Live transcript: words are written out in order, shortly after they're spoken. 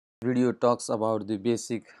Video talks about the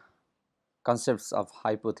basic concepts of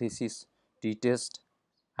hypothesis, t-test,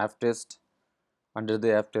 f-test. Under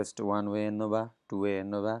the f-test, one-way ANOVA, two-way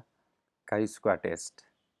ANOVA, chi-square test.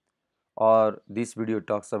 Or this video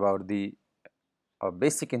talks about the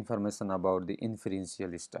basic information about the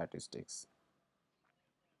inferential statistics.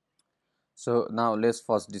 So now let's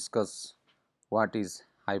first discuss what is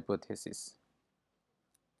hypothesis.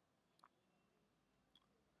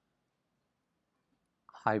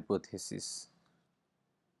 Hypothesis.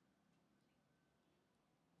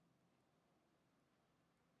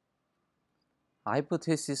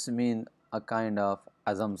 Hypothesis means a kind of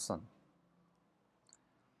assumption.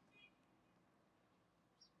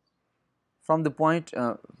 From the point,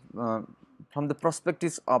 uh, from the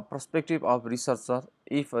perspective of researcher,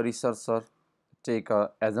 if a researcher take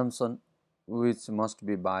a assumption which must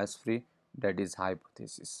be bias free, that is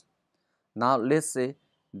hypothesis. Now let's say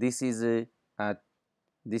this is a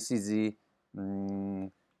this is a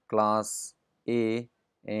class A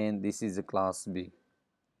and this is a class B.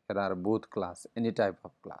 There are both class, any type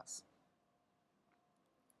of class.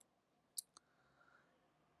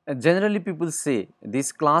 Generally people say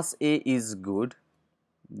this class A is good,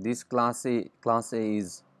 this class A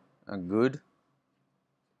is good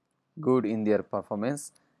in their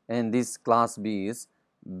performance, and this class B is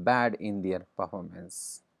bad in their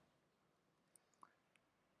performance.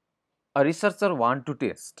 A researcher want to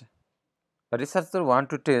test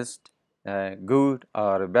good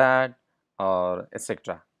or bad or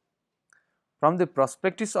etc. From the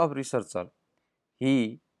perspective of researcher,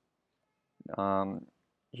 he um,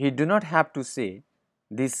 he do not have to say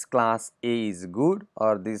this class A is good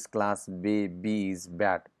or this class B is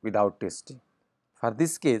bad without testing. For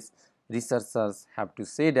this case, researchers have to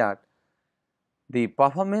say that the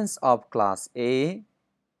performance of class A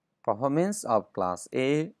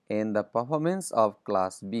and the performance of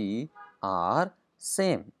class B are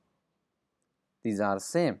same. These are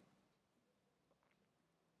same.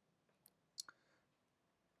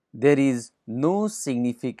 There is no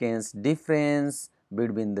significant difference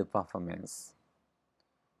between the performance.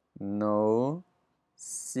 No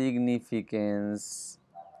significance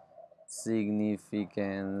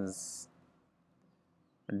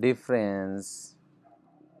difference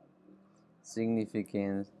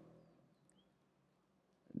significant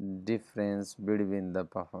difference between the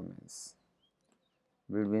performance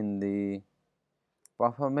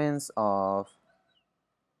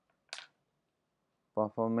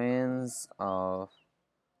of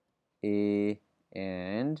A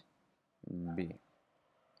and B.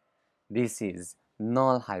 This is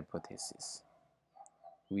null hypothesis.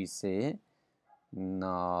 We say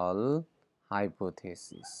null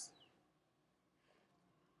hypothesis.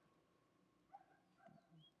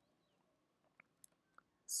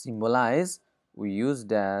 Symbolize, we use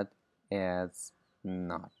that as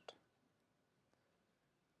not.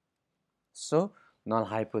 So null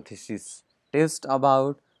hypothesis test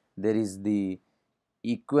about there is the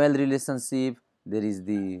equal relationship, there is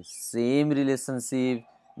the same relationship,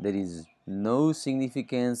 there is no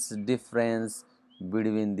significance difference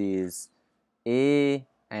between these A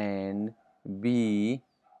and B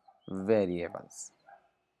variables.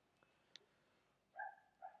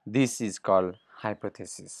 This is called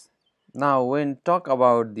hypothesis. Now when talk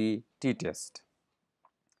about the t-test,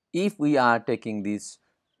 if we are taking these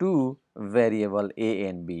two variable A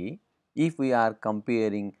and B, if we are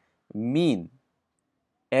comparing mean,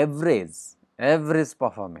 average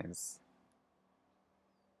performance,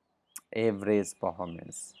 average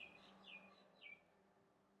performance,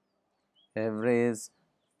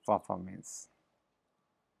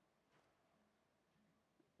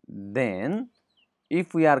 then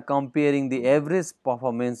if we are comparing the average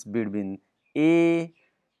performance between A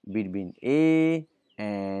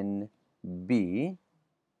and B,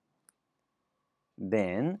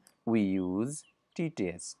 then we use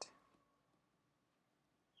t-test.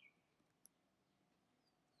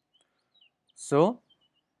 So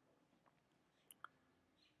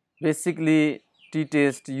basically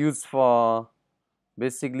t-test used for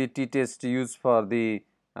the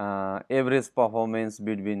average performance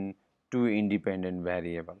between two independent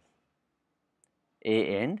variables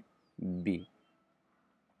A and B.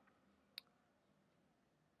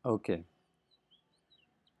 Okay,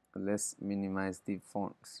 let's minimize the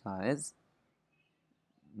font size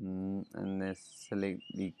and let's select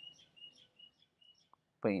the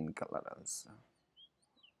paint color also.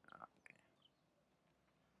 Okay.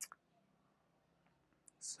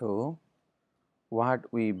 So what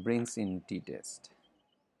we brings in t-test?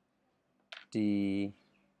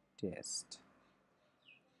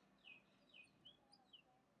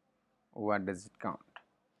 What does it count?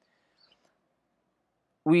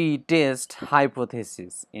 we test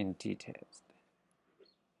hypothesis in t-test.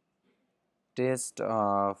 Test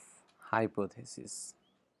of hypothesis.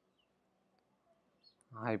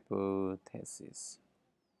 Hypothesis.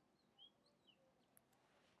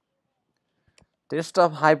 Test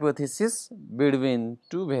of hypothesis between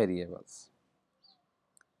two variables.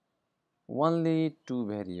 Only two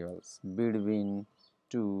variables between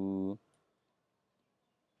two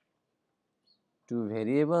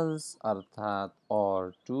variables अर्थात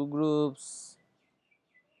or two groups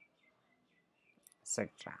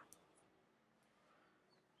etc.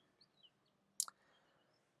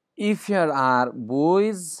 If here are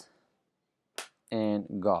boys and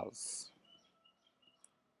girls,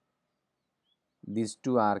 these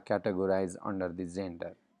two are categorized under the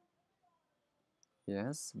gender.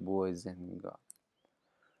 Yes, boys and girls.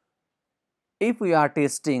 If we are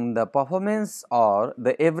testing the performance or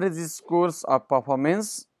the average scores of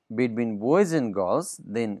performance between boys and girls,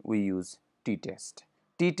 then we use t-test.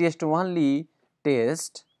 T-test only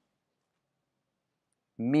test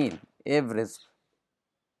mean, average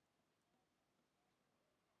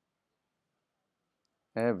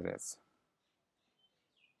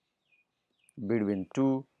between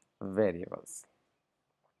two variables,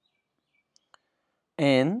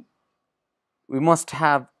 and we must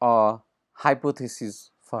have a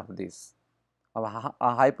hypothesis for this. A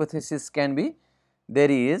hypothesis can be,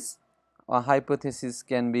 there is a hypothesis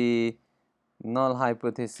can be, null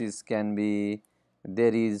hypothesis can be,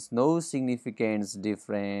 there is no significance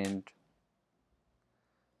different,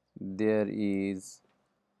 there is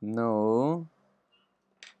no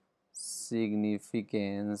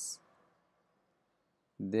significance,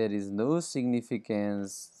 there is no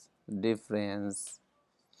significance difference,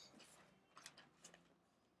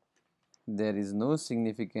 there is no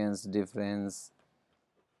significance difference,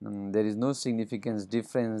 there is no significance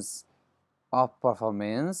difference of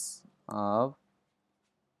performance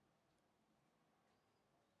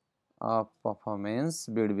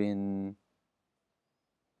between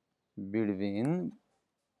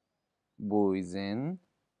boys and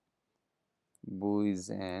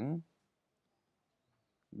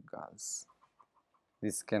girls.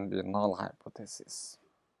 This can be a null hypothesis.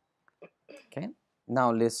 Okay.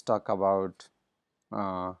 Now let's talk about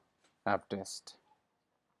F test.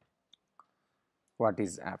 What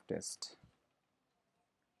is F test?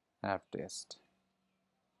 F test.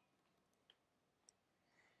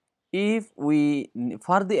 If we,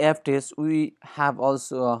 for the F test, we have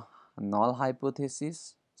also a null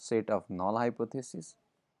hypothesis, set of null hypothesis.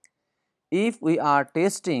 If we are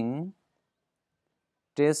testing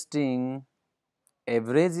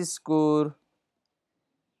average score,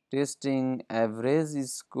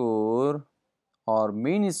 or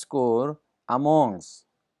mean score amongst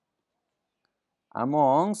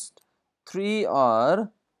three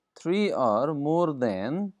or more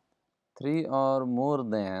than three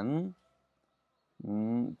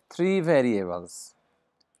variables,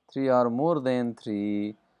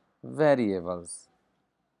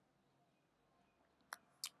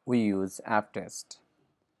 we use F test.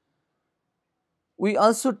 We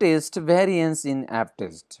also test variance in F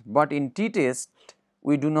test, but in t test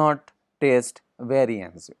we do not test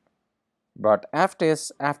variance, but F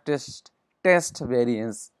test test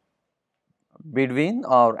variance between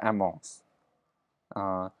or amongst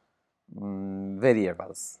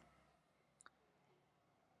variables.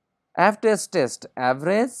 F test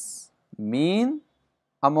average, mean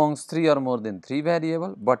amongst three or more than three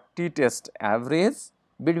variable, but t test average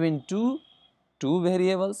between two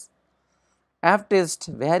variables. F test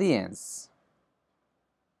variance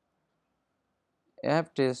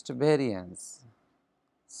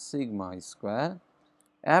sigma square,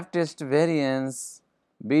 F test variance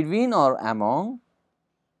between or among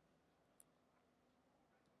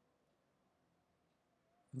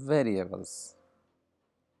variables.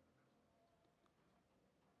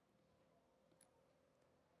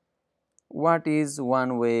 What is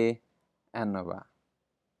one way ANOVA?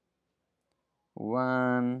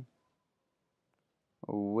 One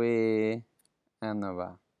way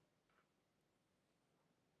ANOVA.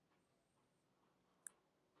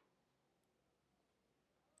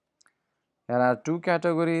 Here are two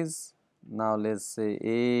categories. Now let's say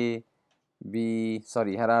here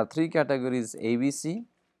are three categories: A, B, C,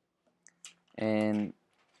 and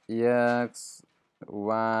X,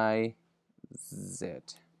 Y, Z.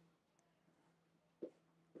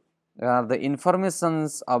 There are the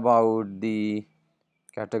informations about the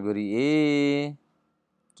category A,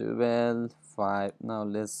 12, 5. Now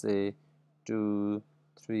let's say 2,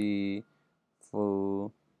 3,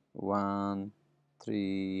 4, 1,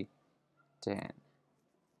 3, 10.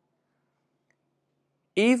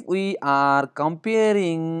 if we are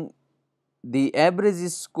comparing the average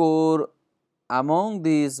score among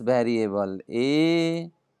these variable A,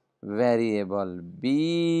 variable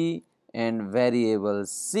B and variable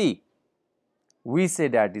C, we say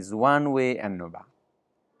that is one way ANOVA.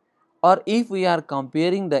 Or if we are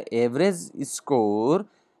comparing the average score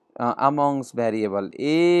amongst variable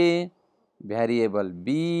A, variable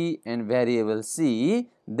B and variable C,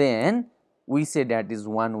 then we say that is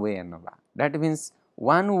one way ANOVA. That means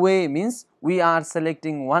one way means we are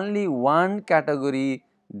selecting only one category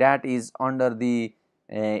that is under the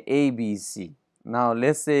A, B, C. Now, let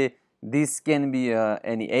us say this can be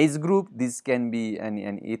any age group, this can be any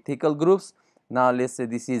ethical groups. Now, let us say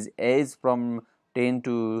this is age from 10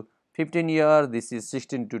 to 15 years, this is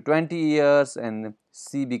 16 to 20 years and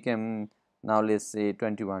C became now let us say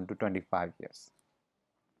 21 to 25 years.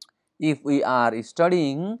 If we are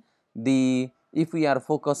studying the, if we are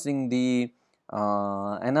focusing the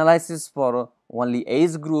analysis for only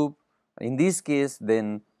age group, in this case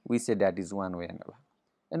then we say that is one way ANOVA.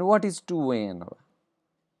 And what is two way ANOVA?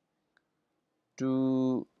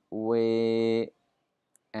 Two way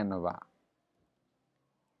ANOVA.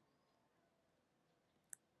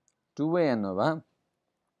 Two way ANOVA.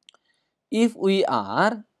 If we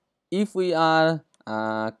are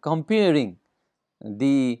comparing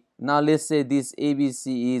the, now let us say this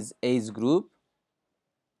ABC is age group,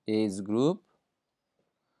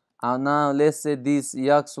 now let us say this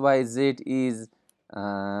XYZ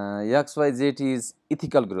is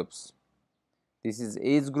ethical groups. This is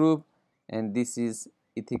age group and this is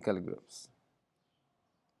ethical groups.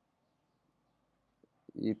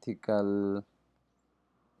 Ethical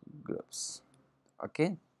groups.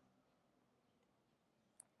 Okay.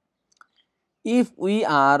 If we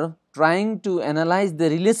are trying to analyze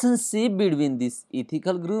the relationship between these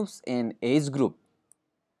ethical groups and age group,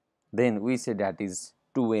 then we say that is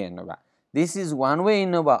two way ANOVA. This is one way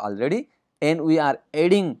ANOVA already, and we are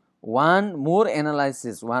adding one more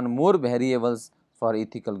analysis, one more variables for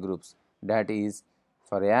ethical groups, that is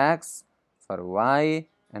for X, for Y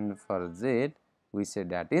and for Z, we say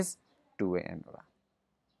that is two way ANOVA.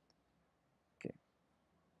 Okay.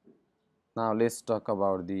 Now, let us talk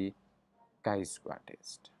about the chi-square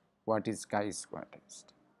test. What is chi-square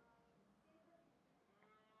test?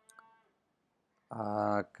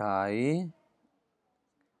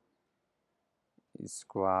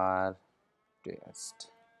 Chi-square test.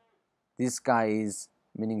 This chi is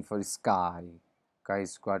meaning for sky.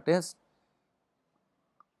 Chi-square test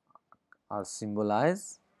or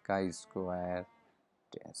symbolize chi-square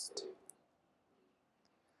test.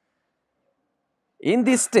 In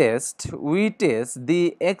this test, we test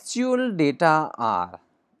the actual data are,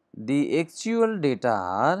 the actual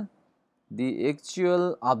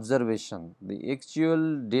observation, the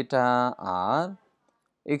actual data are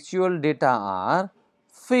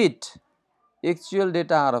fit, actual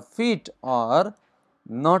data are fit or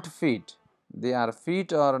not fit, they are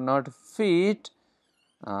fit or not fit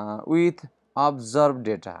with observed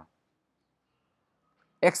data,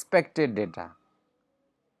 expected data,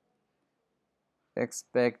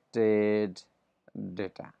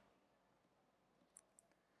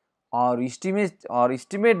 or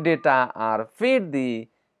estimate data are fit the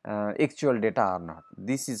actual data or not.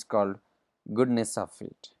 This is called goodness of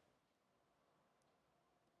fit.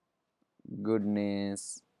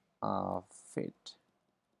 Goodness of fit.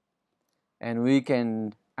 And we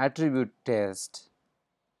can attribute test,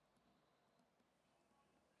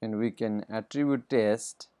 in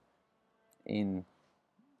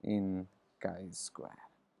chi-square.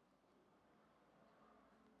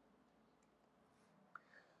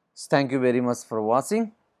 Thank you very much for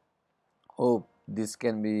watching. Hope this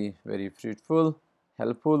can be very fruitful,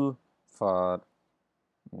 helpful for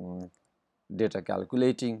data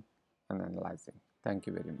calculating and analyzing. Thank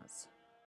you very much.